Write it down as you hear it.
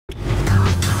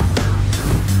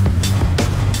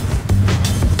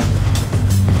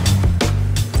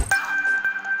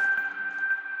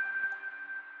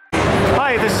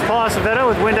Paul Acevedo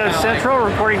with Windows Central,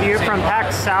 reporting to you from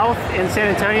PAX South in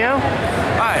San Antonio.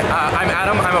 Hi, I'm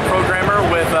Adam. I'm a programmer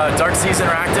with Dark Seas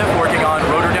Interactive, working on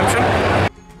Road Redemption.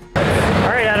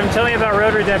 All right, Adam, tell me about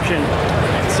Road Redemption.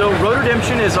 So Road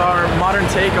Redemption is our modern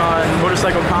take on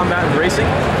motorcycle combat and racing,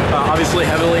 obviously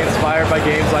heavily inspired by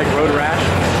games like Road Rash.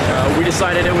 We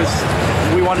decided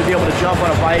we wanted to be able to jump on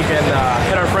a bike and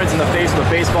hit our friends in the face with a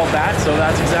baseball bat, so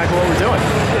that's exactly what we're doing.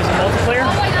 Is it multiplayer?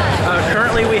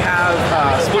 Currently we have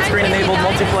split screen enabled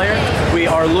multiplayer. We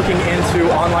are looking into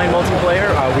online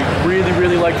multiplayer. We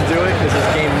really like to do it because it's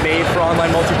a game made for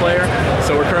online multiplayer,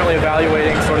 so we're currently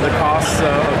evaluating sort of the costs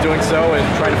of doing so and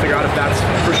trying to figure out if that's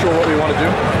for sure what we want to do.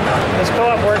 Does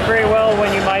co-op work very well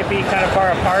when you might be kind of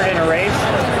far apart in a race?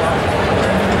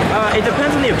 It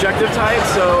depends on the objective type.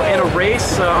 So in a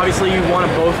race, obviously you want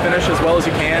to both finish as well as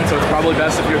you can, so it's probably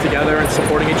best if you're together and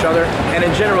supporting each other. And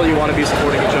in general, you want to be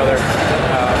supporting each other.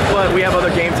 But we have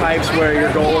other game types where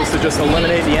your goal is to just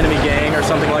eliminate the enemy gang or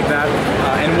something like that,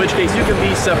 in which case you can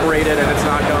be separated and it's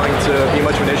not going to be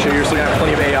much of an issue. You're still going to have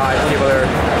plenty of AI, plenty of other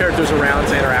characters around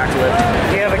to interact with.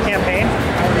 Do you have a campaign?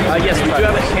 Yes, we do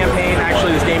have a campaign.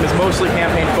 Actually, this game is mostly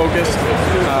campaign focused.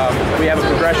 We have a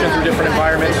progression through different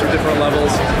environments, through different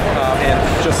levels, and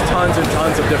just tons and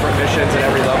tons of different missions at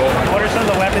every level. What are some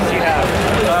of the weapons you have?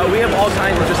 We have all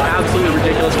kinds of just absolutely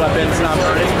ridiculous weapons.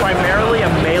 It's primarily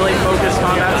a melee focused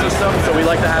combat system, so we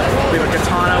have a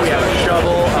katana, we have a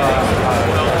shovel,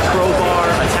 crowbar,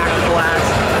 a tactical axe.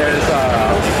 There's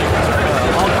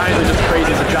all kinds of just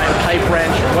crazy. There's a giant pipe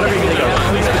wrench, whatever you can think of.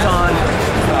 Police baton.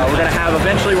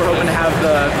 Eventually we're hoping to have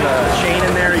the chain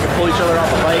in there, you can pull each other off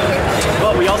the bike.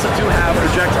 But we also do have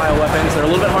projectile weapons. They're a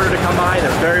little bit harder to come by,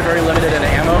 they're very limited in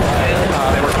ammo,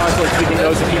 and we're constantly tweaking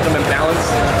those to keep them in balance.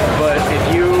 But if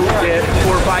you get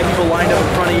 4 or 5 people lined up in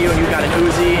front of you and you've got an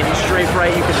Uzi and you strafe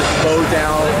right, you can just mow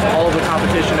down all of the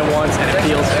competition at once and it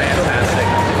feels fantastic.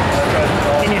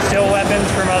 Can you steal weapons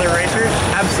from other racers?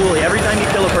 Absolutely. Every time you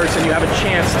kill a person, you have a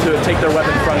chance to take their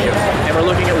weapon from you. And we're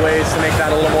looking at ways to make that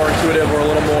a little more intuitive or a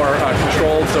little more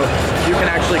controlled, so you can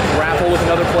actually grapple with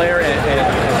another player and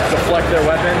deflect their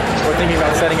weapon. We're thinking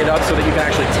about setting it up so that you can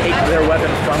actually take their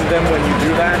weapon from them when you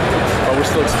do that, but we're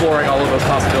still exploring all of those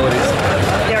possibilities.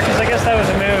 Yeah, because I guess that was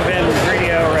a move in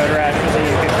 3DO Road Rash, was that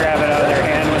you could grab it out of their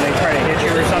hand when they try to hit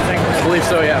you or something. I believe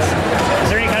so, yes. Is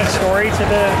there any kind of story to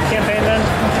the campaign then?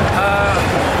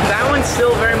 That one's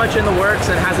still very much in the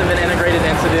works and hasn't been integrated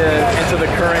into the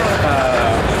current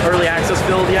early access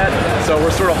build yet. So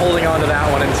we're sort of holding on to that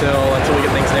one until we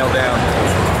get things nailed down.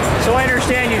 So I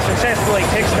understand you successfully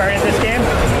kickstarted this game?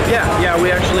 Yeah,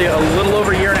 we actually, a little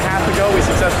over a year and a half ago, we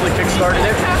successfully kickstarted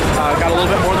it. Got a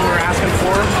little bit more than we were asking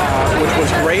for, which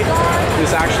was great.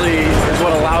 This actually is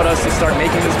what allowed us to start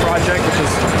making this project, which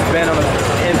has been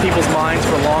in people's minds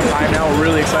for a long time now. We're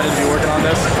really excited to be working on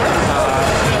this.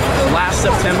 Last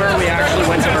September, we actually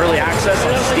went to early access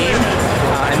on Steam,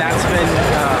 and that's been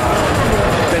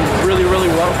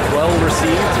really well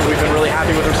received. We've been really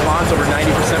happy with the response, over 90%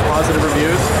 positive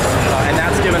reviews, and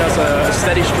that's given us a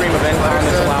steady stream of income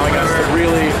that's allowing us to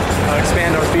really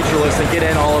expand our feature list and get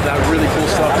in all of that really cool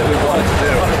stuff that we wanted to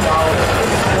do.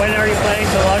 When are you planning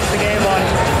to launch the game on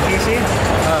PC?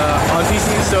 On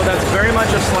PC, so that's very much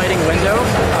a sliding window.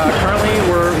 Currently,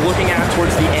 we're looking at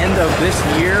towards the end of this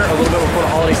year, a little bit before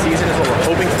the holiday season is what we're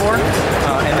hoping for,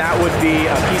 and that would be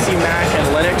a PC, Mac, and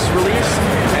Linux release,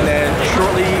 and then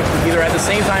shortly, either at the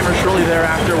same time or shortly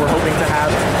thereafter, we're hoping to have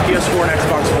PS4 and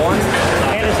Xbox One.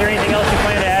 And is there anything else you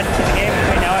plan to add to the game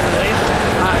between now and release?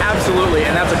 Absolutely,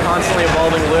 and that's a constantly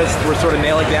evolving list. We're sort of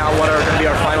nailing down what are going to be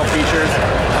our final features.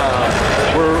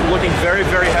 We're looking very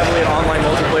heavily at online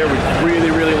multiplayer. We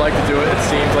really like to do it. It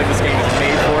seems like this game is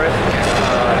made for it.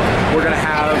 We're going to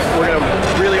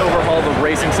really overhaul the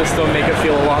racing system, make it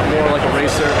feel a lot more like a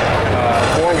racer.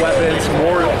 More weapons,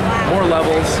 more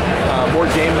levels, more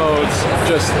game modes.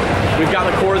 We've got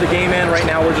the core of the game in. Right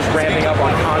now we're just ramping up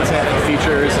on content and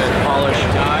features and polish.